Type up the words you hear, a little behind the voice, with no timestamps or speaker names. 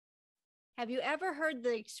Have you ever heard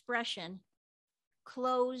the expression,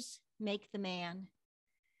 clothes make the man?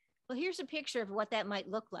 Well, here's a picture of what that might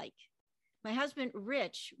look like. My husband,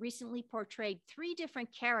 Rich, recently portrayed 3 different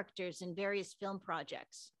characters in various film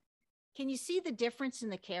projects. Can you see the difference in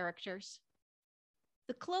the characters?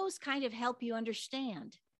 The clothes kind of help you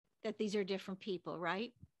understand that these are different people,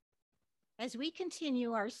 right? As we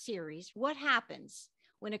continue our series, what happens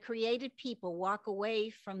when a created people walk away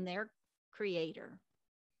from their creator?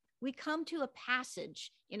 We come to a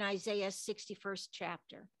passage in Isaiah's 61st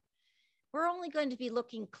chapter. We're only going to be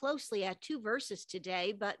looking closely at 2 verses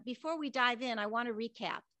today, but before we dive in, I want to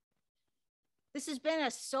recap. This has been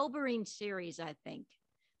a sobering series, I think.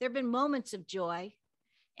 There have been moments of joy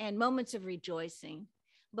and moments of rejoicing,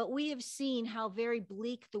 but we have seen how very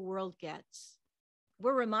bleak the world gets.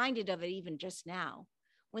 We're reminded of it even just now,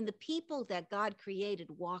 when the people that God created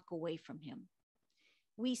walk away from him.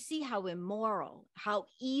 We see how immoral, how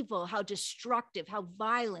evil, how destructive, how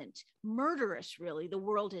violent, murderous, really, the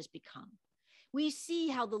world has become. We see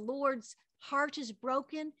how the Lord's heart is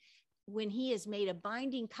broken when he has made a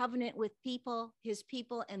binding covenant with his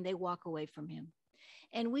people, and they walk away from him.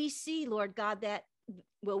 And we see, Lord God,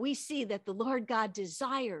 we see that the Lord God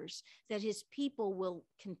desires that his people will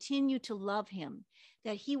continue to love him,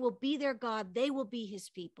 that he will be their God, they will be his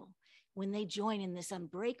people when they join in this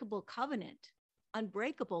unbreakable covenant.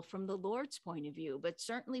 Unbreakable from the Lord's point of view, but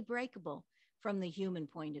certainly breakable from the human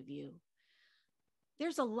point of view.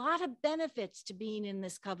 There's a lot of benefits to being in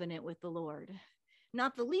this covenant with the Lord,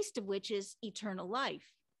 not the least of which is eternal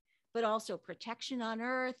life, but also protection on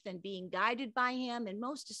earth and being guided by him, and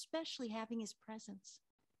most especially having his presence,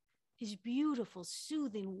 his beautiful,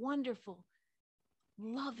 soothing, wonderful,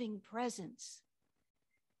 loving presence.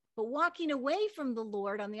 But walking away from the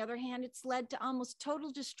Lord, on the other hand, it's led to almost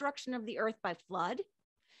total destruction of the earth by flood.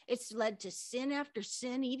 It's led to sin after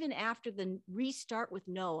sin, even after the restart with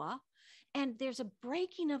Noah. And there's a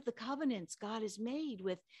breaking of the covenants God has made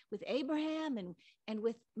with Abraham and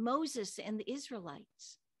with Moses and the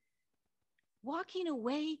Israelites. Walking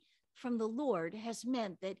away from the Lord has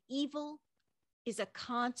meant that evil is a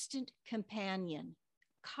constant companion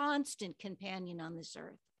on this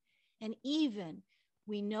earth. And even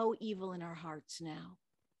we know evil in our hearts now.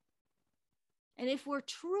 And if we're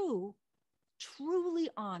truly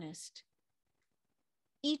honest,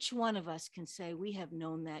 each one of us can say we have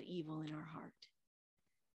known that evil in our heart.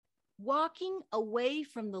 Walking away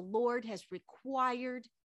from the Lord has required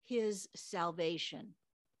his salvation.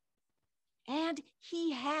 And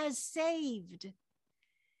he has saved.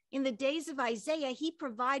 In the days of Isaiah, he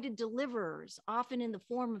provided deliverers, often in the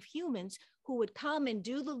form of humans, who would come and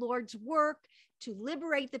do the Lord's work to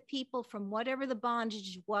liberate the people from whatever the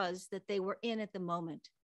bondage was that they were in at the moment.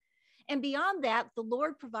 And beyond that, the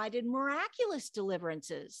Lord provided miraculous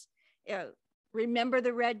deliverances. Remember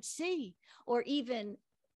the Red Sea, or even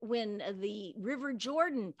when the River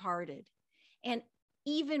Jordan parted. And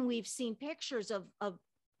even we've seen pictures of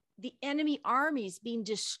the enemy armies being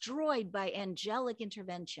destroyed by angelic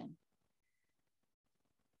intervention.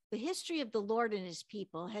 The history of the Lord and his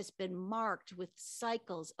people has been marked with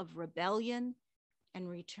cycles of rebellion and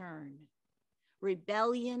return.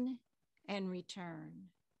 Rebellion and return.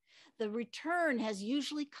 The return has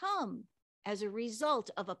usually come as a result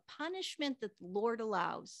of a punishment that the Lord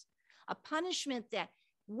allows, a punishment that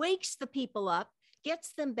wakes the people up,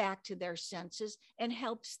 gets them back to their senses, and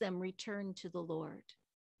helps them return to the Lord.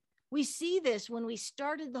 We see this when we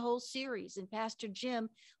started the whole series, and Pastor Jim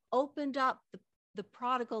opened up the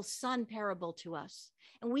prodigal son parable to us.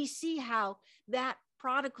 And we see how that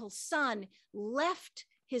prodigal son left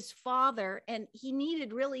his father, and he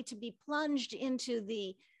needed really to be plunged into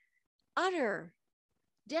the utter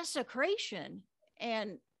desecration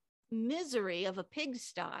and misery of a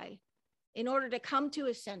pigsty in order to come to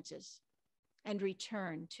his senses and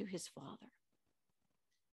return to his father.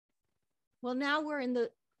 Well, now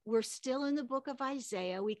we're still in the book of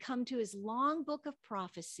Isaiah. We come to his long book of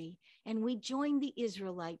prophecy, and we join the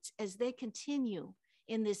Israelites as they continue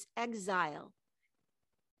in this exile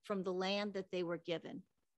from the land that they were given.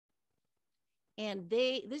 And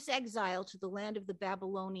this exile to the land of the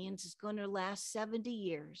Babylonians is going to last 70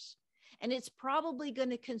 years. And it's probably going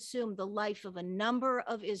to consume the life of a number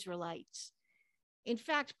of Israelites. In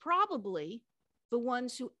fact, probably the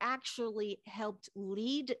ones who actually helped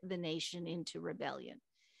lead the nation into rebellion.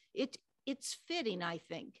 It's fitting, I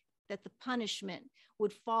think, that the punishment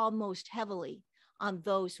would fall most heavily on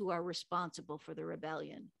those who are responsible for the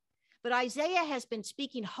rebellion. But Isaiah has been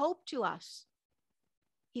speaking hope to us.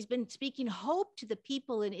 He's been speaking hope to the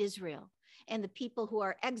people in Israel. and the people who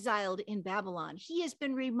are exiled in Babylon. He has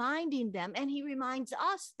been reminding them, and he reminds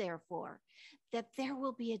us, therefore, that there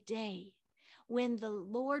will be a day when the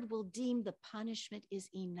Lord will deem the punishment is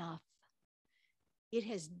enough. It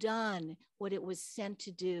has done what it was sent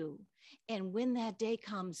to do. And when that day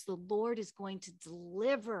comes, the Lord is going to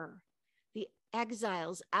deliver the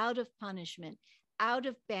exiles out of punishment, out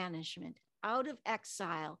of banishment, out of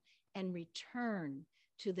exile, and return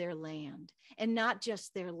to their land. And not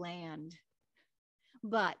just their land,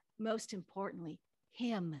 but most importantly,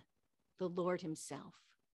 him, the Lord himself.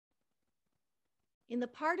 In the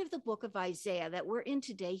part of the book of Isaiah that we're in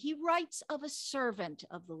today, he writes of a servant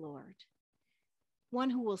of the Lord, one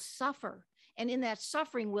who will suffer, and in that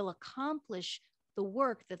suffering will accomplish the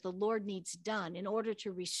work that the Lord needs done in order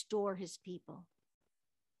to restore his people.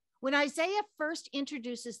 When Isaiah first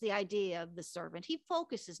introduces the idea of the servant, he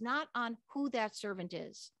focuses not on who that servant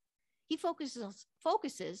is. He focuses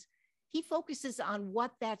on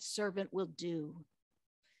what that servant will do.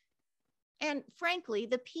 And frankly,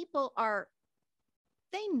 the people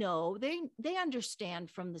they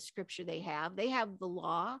understand from the scripture they have. They have the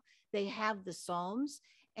law, they have the Psalms,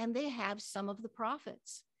 and they have some of the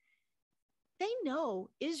prophets. They know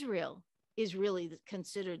Israel is really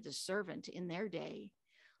considered the servant in their day.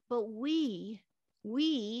 But we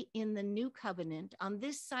in the new covenant, on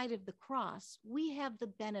this side of the cross, we have the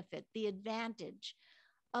benefit, the advantage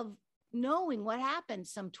of knowing what happened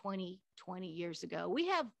some 20 years ago. We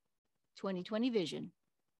have 20/20 vision.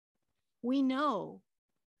 We know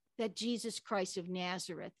that Jesus Christ of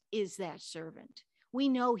Nazareth is that servant. We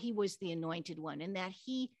know he was the anointed one and that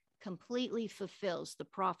he completely fulfills the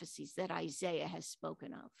prophecies that Isaiah has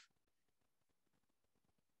spoken of.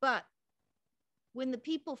 But when the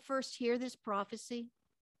people first hear this prophecy,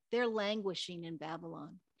 they're languishing in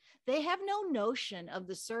Babylon. They have no notion of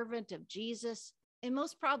the servant of Jesus, and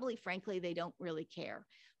most probably, frankly, they don't really care.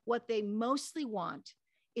 What they mostly want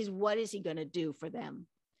is, what is he going to do for them?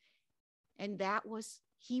 And that was,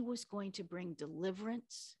 he was going to bring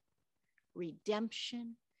deliverance,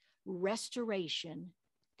 redemption, restoration,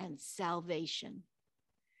 and salvation.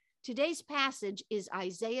 Today's passage is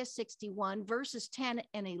Isaiah 61, verses 10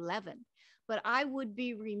 and 11. But I would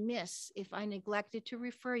be remiss if I neglected to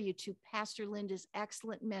refer you to Pastor Linda's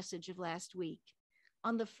excellent message of last week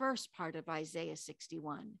on the first part of Isaiah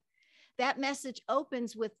 61. That message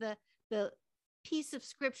opens with the piece of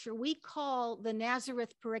scripture we call the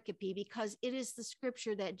Nazareth pericope, because it is the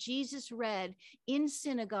scripture that Jesus read in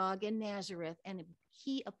synagogue in Nazareth, and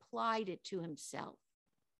he applied it to himself.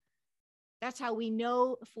 That's how we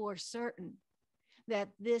know for certain that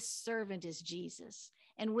this servant is Jesus.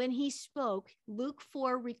 And when he spoke, Luke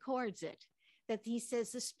 4 records it, that he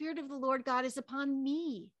says, the Spirit of the Lord God is upon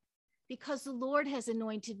me, because the Lord has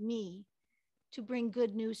anointed me to bring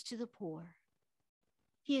good news to the poor.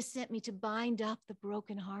 He has sent me to bind up the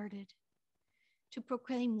brokenhearted, to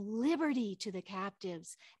proclaim liberty to the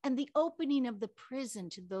captives and the opening of the prison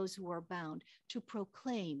to those who are bound, to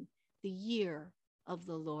proclaim the year of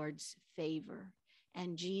the Lord's favor.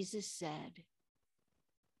 And Jesus said,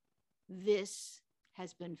 this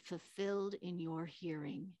has been fulfilled in your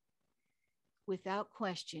hearing. Without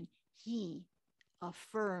question, he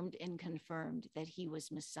affirmed and confirmed that he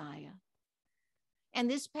was Messiah. And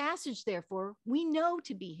this passage, therefore, we know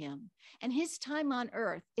to be him. And his time on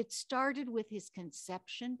earth, it started with his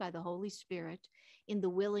conception by the Holy Spirit in the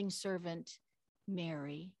willing servant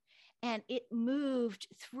Mary. And it moved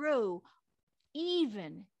through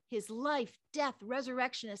even his life, death,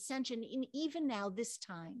 resurrection, ascension, and even now this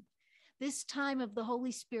time of the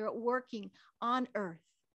Holy Spirit working on earth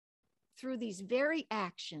through these very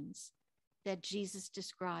actions that Jesus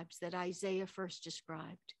describes, that Isaiah first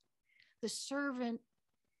described. The servant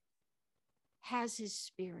has his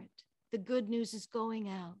spirit. The good news is going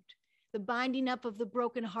out. The binding up of the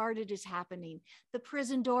brokenhearted is happening. The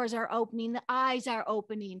prison doors are opening. The eyes are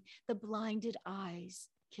opening. The blinded eyes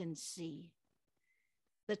can see.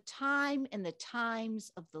 The time and the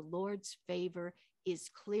times of the Lord's favor is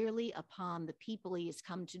clearly upon the people he has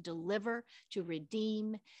come to deliver, to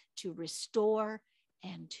redeem, to restore,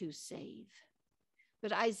 and to save.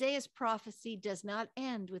 But Isaiah's prophecy does not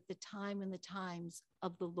end with the time and the times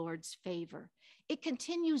of the Lord's favor. It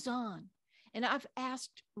continues on. And I've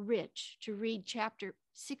asked Rich to read chapter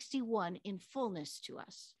 61 in fullness to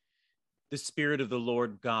us. The Spirit of the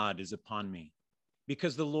Lord God is upon me,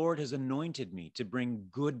 because the Lord has anointed me to bring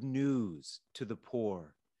good news to the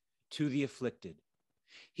poor, to the afflicted.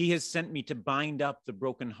 He has sent me to bind up the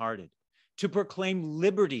brokenhearted, to proclaim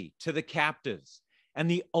liberty to the captives, and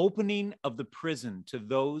the opening of the prison to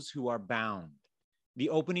those who are bound, the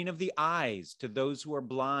opening of the eyes to those who are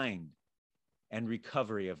blind, and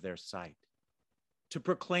recovery of their sight, to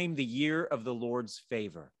proclaim the year of the Lord's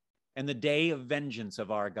favor and the day of vengeance of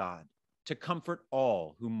our God, to comfort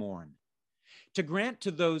all who mourn, to grant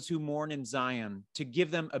to those who mourn in Zion, to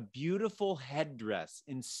give them a beautiful headdress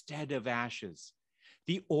instead of ashes,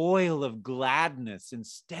 the oil of gladness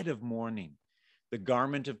instead of mourning, the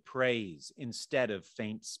garment of praise instead of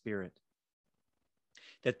faint spirit,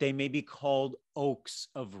 that they may be called oaks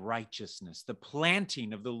of righteousness, the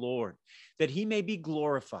planting of the Lord, that he may be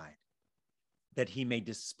glorified, that he may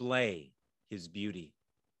display his beauty.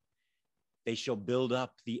 They shall build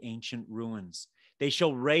up the ancient ruins. They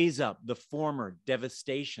shall raise up the former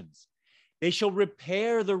devastations. They shall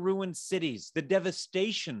repair the ruined cities, the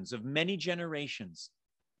devastations of many generations.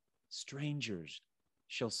 Strangers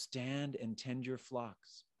shall stand and tend your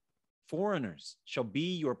flocks. Foreigners shall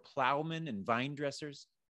be your plowmen and vine dressers,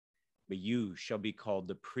 but you shall be called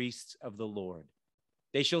the priests of the Lord.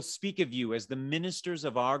 They shall speak of you as the ministers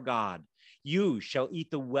of our God. You shall eat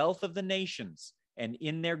the wealth of the nations, and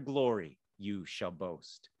in their glory you shall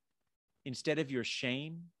boast. Instead of your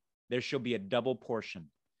shame, there shall be a double portion.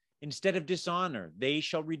 Instead of dishonor, they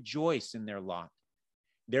shall rejoice in their lot.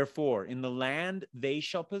 Therefore, in the land they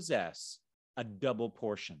shall possess a double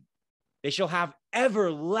portion. They shall have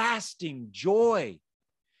everlasting joy.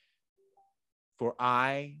 For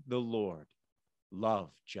I, the Lord,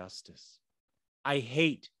 love justice. I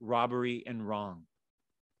hate robbery and wrong,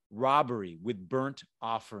 robbery with burnt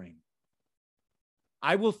offering.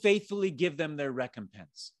 I will faithfully give them their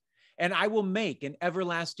recompense, and I will make an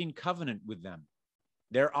everlasting covenant with them.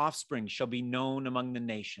 Their offspring shall be known among the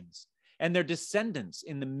nations, and their descendants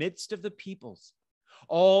in the midst of the peoples.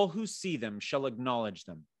 All who see them shall acknowledge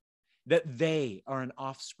them, that they are an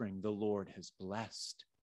offspring the Lord has blessed.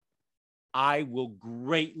 I will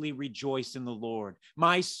greatly rejoice in the Lord.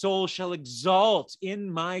 My soul shall exult in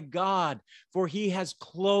my God, for he has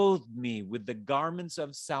clothed me with the garments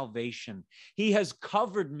of salvation. He has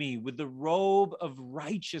covered me with the robe of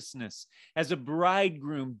righteousness, as a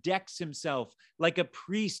bridegroom decks himself like a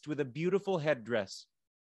priest with a beautiful headdress,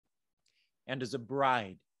 and as a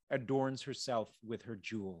bride adorns herself with her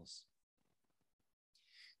jewels.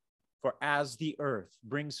 For as the earth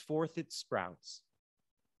brings forth its sprouts,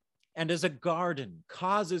 and as a garden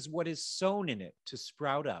causes what is sown in it to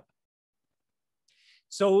sprout up,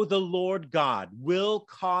 so the Lord God will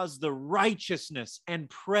cause the righteousness and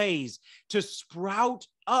praise to sprout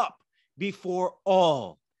up before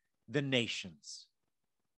all the nations.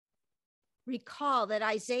 Recall that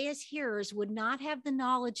Isaiah's hearers would not have the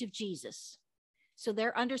knowledge of Jesus. So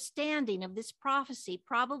their understanding of this prophecy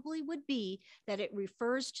probably would be that it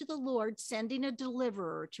refers to the Lord sending a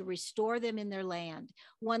deliverer to restore them in their land,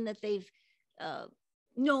 one that they've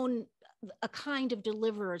known, a kind of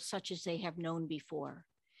deliverer such as they have known before.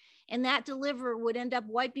 And that deliverer would end up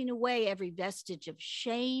wiping away every vestige of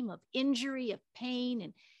shame, of injury, of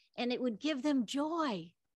pain, and it would give them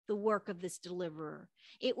joy, the work of this deliverer.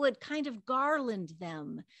 It would kind of garland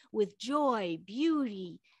them with joy,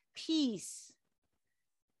 beauty, peace.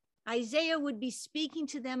 Isaiah would be speaking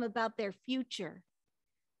to them about their future,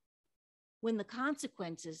 when the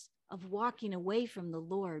consequences of walking away from the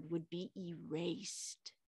Lord would be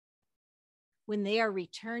erased, when they are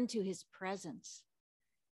returned to his presence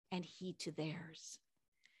and he to theirs.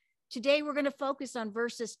 Today, we're going to focus on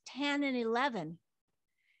verses 10 and 11.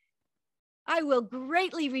 I will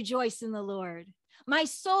greatly rejoice in the Lord. My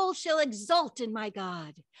soul shall exult in my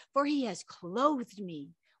God, for he has clothed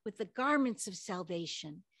me with the garments of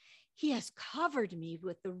salvation. He has covered me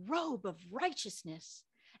with the robe of righteousness.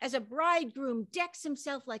 As a bridegroom decks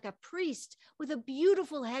himself like a priest with a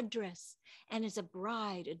beautiful headdress, and as a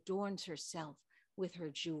bride adorns herself with her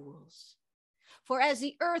jewels. For as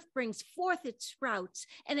the earth brings forth its sprouts,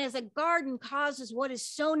 and as a garden causes what is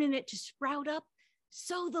sown in it to sprout up,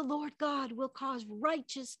 so the Lord God will cause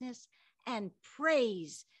righteousness and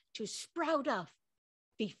praise to sprout up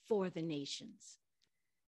before the nations.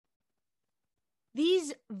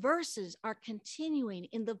 These verses are continuing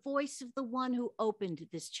in the voice of the one who opened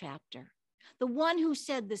this chapter, the one who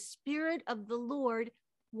said the Spirit of the Lord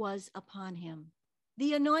was upon him,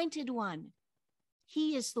 the anointed one.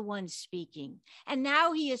 He is the one speaking, and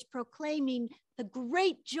now he is proclaiming the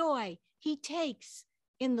great joy he takes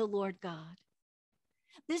in the Lord God.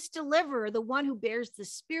 This deliverer, the one who bears the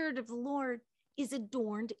Spirit of the Lord, is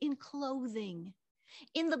adorned in clothing.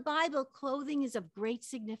 In the Bible, clothing is of great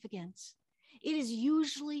significance. It is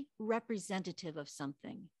usually representative of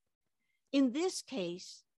something. In this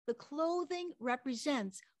case, the clothing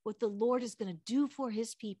represents what the Lord is going to do for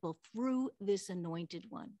his people through this anointed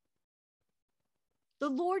one. The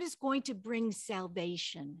Lord is going to bring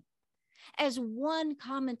salvation. As one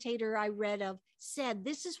commentator I read of said,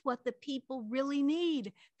 this is what the people really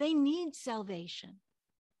need. They need salvation.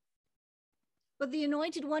 But the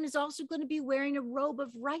Anointed One is also going to be wearing a robe of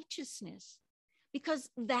righteousness, because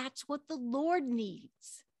that's what the Lord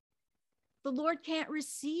needs. The Lord can't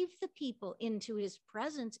receive the people into his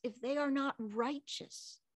presence if they are not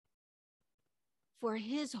righteous. For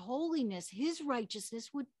his holiness, his righteousness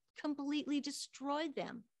would completely destroy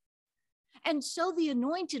them. And so the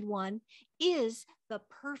Anointed One is the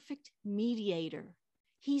perfect mediator.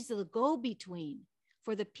 He's the go-between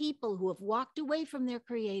for the people who have walked away from their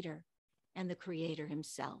Creator and the Creator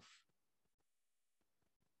himself.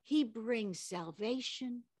 He brings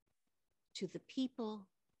salvation to the people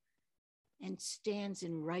and stands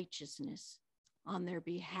in righteousness on their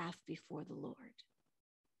behalf before the Lord.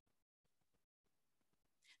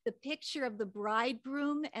 The picture of the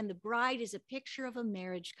bridegroom and the bride is a picture of a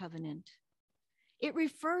marriage covenant. It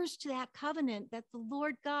refers to that covenant that the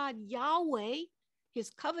Lord God, Yahweh, his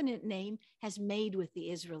covenant name, has made with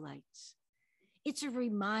the Israelites. It's a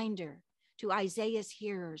reminder to Isaiah's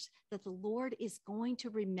hearers that the Lord is going to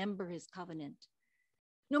remember his covenant.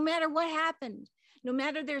 No matter what happened, no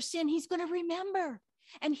matter their sin, he's going to remember,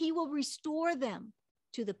 and he will restore them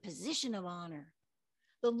to the position of honor.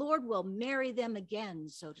 The Lord will marry them again,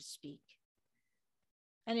 so to speak.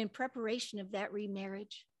 And in preparation of that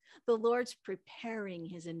remarriage, the Lord's preparing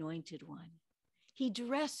his Anointed One. He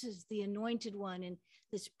dresses the Anointed One in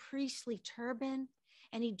this priestly turban,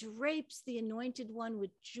 and he drapes the Anointed One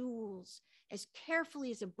with jewels as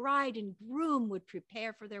carefully as a bride and groom would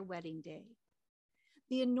prepare for their wedding day.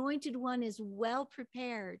 The Anointed One is well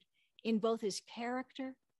prepared in both his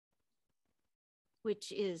character,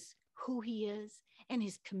 which is who he is, and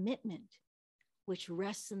his commitment, which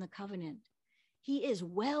rests in the covenant. He is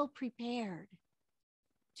well prepared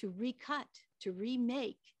to recut, to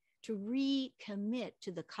remake, to recommit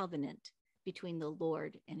to the covenant between the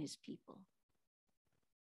Lord and his people.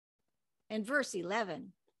 And verse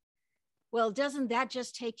 11, well, doesn't that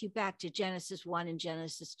just take you back to Genesis 1 and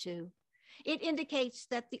Genesis 2? It indicates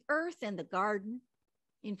that the earth and the garden,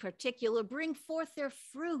 in particular, bring forth their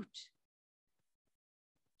fruit.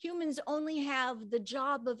 Humans only have the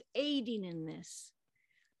job of aiding in this,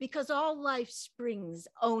 because all life springs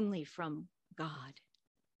only from God.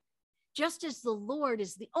 Just as the Lord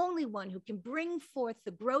is the only one who can bring forth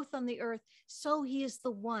the growth on the earth, so he is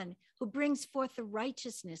the one who brings forth the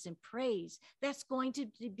righteousness and praise that's going to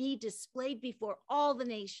be displayed before all the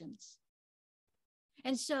nations.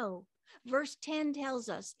 And so, verse 10 tells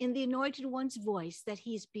us in the Anointed One's voice that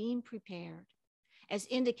he's being prepared, as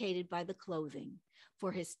indicated by the clothing,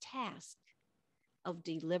 for his task of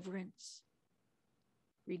deliverance,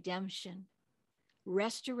 redemption,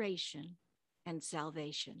 restoration, and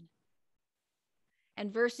salvation.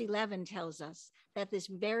 And verse 11 tells us that this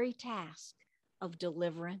very task of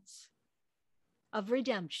deliverance, of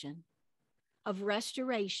redemption, of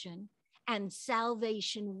restoration, and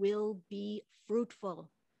salvation will be fruitful,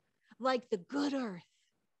 like the good earth.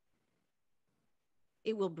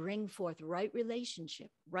 It will bring forth right relationship,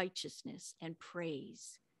 righteousness, and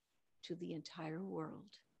praise to the entire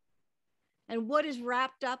world. And what is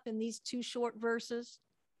wrapped up in these two short verses?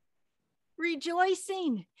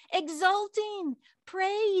 Rejoicing, exulting,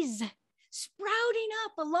 praise, sprouting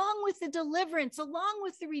up along with the deliverance, along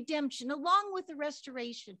with the redemption, along with the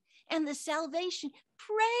restoration and the salvation.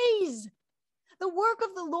 Praise. The work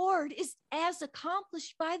of the Lord is as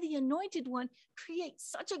accomplished by the Anointed One, creates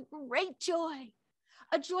such a great joy,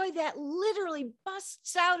 a joy that literally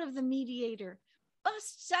busts out of the mediator,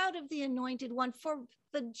 busts out of the Anointed One for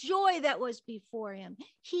the joy that was before him.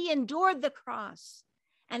 He endured the cross,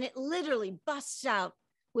 and it literally busts out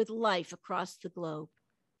with life across the globe.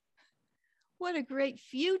 What a great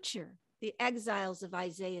future the exiles of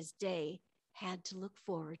Isaiah's day had to look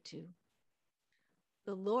forward to.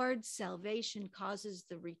 The Lord's salvation causes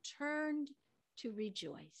the returned to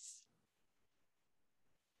rejoice.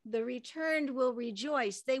 The returned will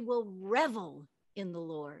rejoice. They will revel in the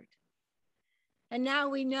Lord. And now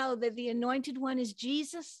we know that the Anointed One is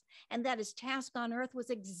Jesus, and that his task on earth was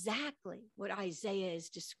exactly what Isaiah is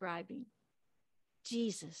describing.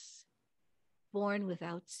 Jesus, born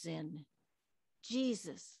without sin.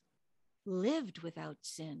 Jesus lived without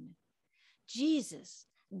sin. Jesus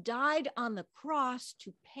died on the cross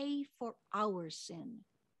to pay for our sin.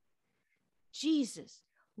 Jesus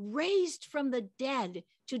raised from the dead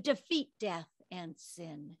to defeat death and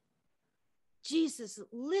sin. Jesus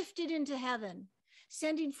lifted into heaven,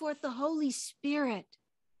 sending forth the Holy Spirit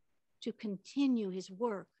to continue his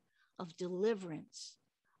work of deliverance,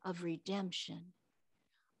 of redemption,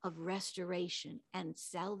 of restoration and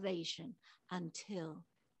salvation until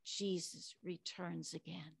Jesus returns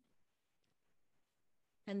again.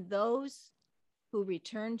 And those who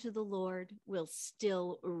return to the Lord will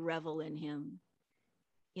still revel in him,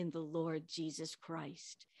 in the Lord Jesus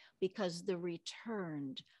Christ, because the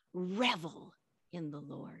returned revel in the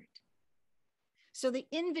Lord. So the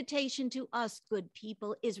invitation to us, good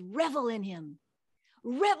people, is revel in him.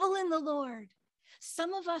 Revel in the Lord.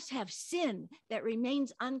 Some of us have sin that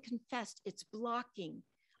remains unconfessed. It's blocking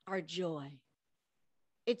our joy.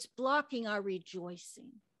 It's blocking our rejoicing.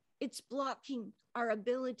 It's blocking our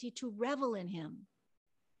ability to revel in him.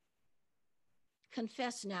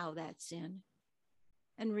 Confess now that sin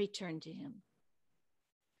and return to him.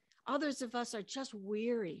 Others of us are just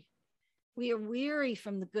weary. We are weary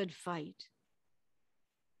from the good fight.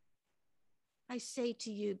 I say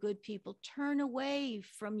to you, good people, turn away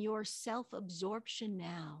from your self-absorption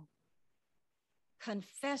now.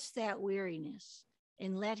 Confess that weariness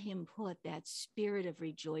and let him put that spirit of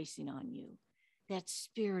rejoicing on you, that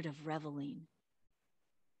spirit of reveling.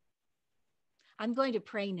 I'm going to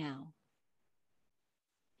pray now,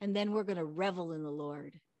 and then we're going to revel in the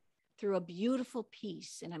Lord through a beautiful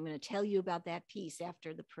peace, and I'm going to tell you about that peace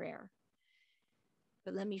after the prayer.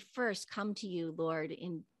 But let me first come to you, Lord,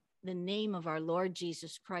 in the name of our Lord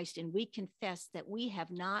Jesus Christ, and we confess that we have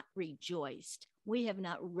not rejoiced, we have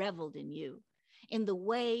not reveled in you in the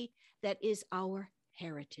way that is our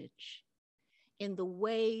heritage, in the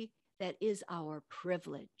way that is our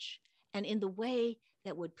privilege, and in the way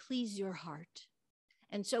that would please your heart.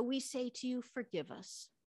 And so we say to you, forgive us.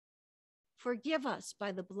 Forgive us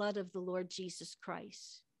by the blood of the Lord Jesus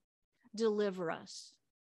Christ. Deliver us,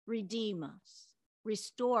 redeem us,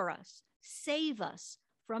 restore us, save us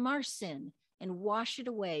from our sin, and wash it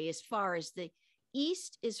away as far as the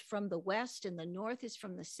east is from the west and the north is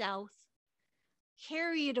from the south.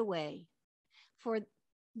 Carry it away, for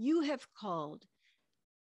you have called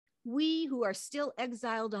we who are still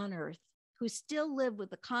exiled on earth, who still live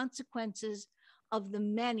with the consequences of the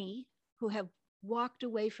many who have walked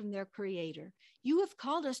away from their Creator. You have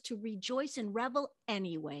called us to rejoice and revel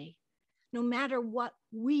anyway, no matter what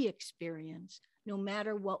we experience, no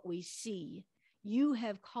matter what we see. You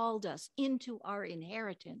have called us into our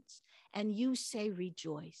inheritance, and you say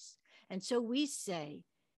rejoice. And so we say,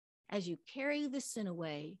 as you carry the sin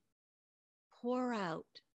away, pour out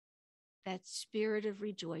that spirit of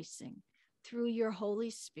rejoicing through your Holy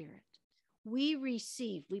Spirit. We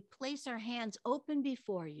receive, we place our hands open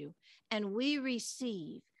before you, and we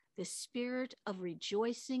receive the spirit of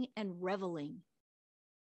rejoicing and reveling.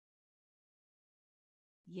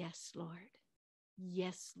 Yes, Lord.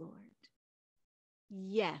 Yes, Lord.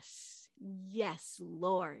 Yes, yes,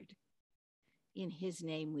 Lord. In his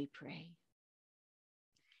name we pray.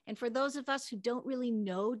 And for those of us who don't really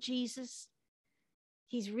know Jesus,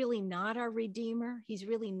 he's really not our Redeemer. He's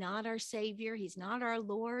really not our Savior. He's not our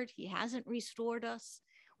Lord. He hasn't restored us.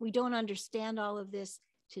 We don't understand all of this.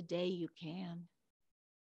 Today you can.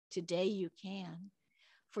 Today you can.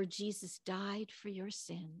 For Jesus died for your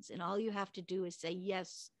sins. And all you have to do is say,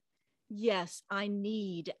 yes, yes, I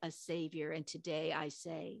need a Savior. And today I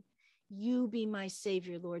say, you be my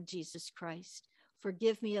Savior, Lord Jesus Christ.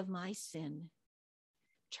 Forgive me of my sin.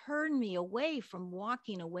 Turn me away from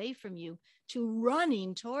walking away from you to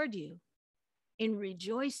running toward you in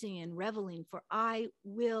rejoicing and reveling, for I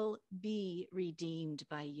will be redeemed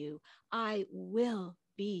by you. I will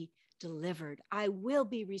be delivered. I will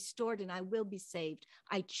be restored and I will be saved.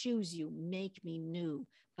 I choose you. Make me new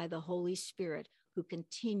by the Holy Spirit, who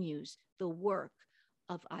continues the work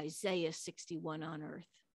of Isaiah 61 on earth.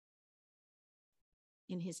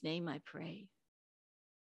 In his name I pray.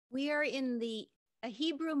 We are in a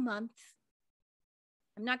Hebrew month.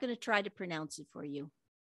 I'm not going to try to pronounce it for you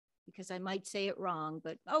because I might say it wrong,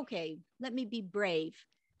 but okay, let me be brave.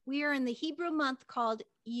 We are in the Hebrew month called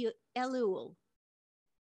Elul.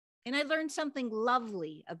 And I learned something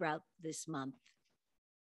lovely about this month.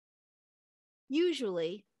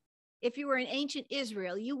 Usually, if you were in ancient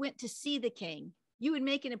Israel, you went to see the king. You would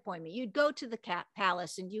make an appointment. You'd go to the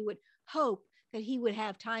palace and you would hope that he would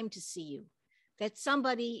have time to see you, that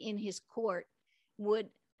somebody in his court would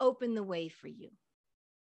open the way for you.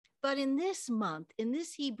 But in this month, in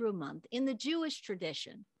this Hebrew month, in the Jewish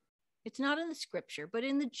tradition, it's not in the scripture, but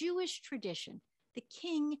in the Jewish tradition, the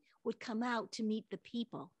king would come out to meet the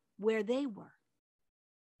people where they were.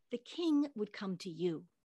 The king would come to you.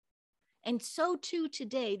 And so too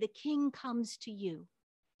today, the king comes to you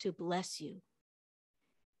to bless you,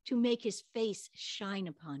 to make his face shine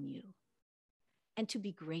upon you, and to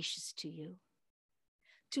be gracious to you,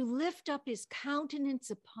 to lift up his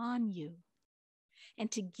countenance upon you, and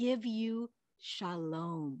to give you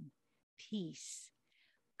shalom, peace.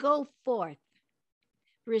 Go forth,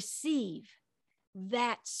 receive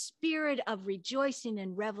that spirit of rejoicing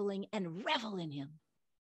and reveling, and revel in him.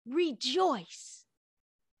 Rejoice,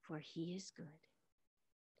 for he is good.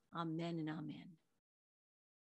 Amen and amen.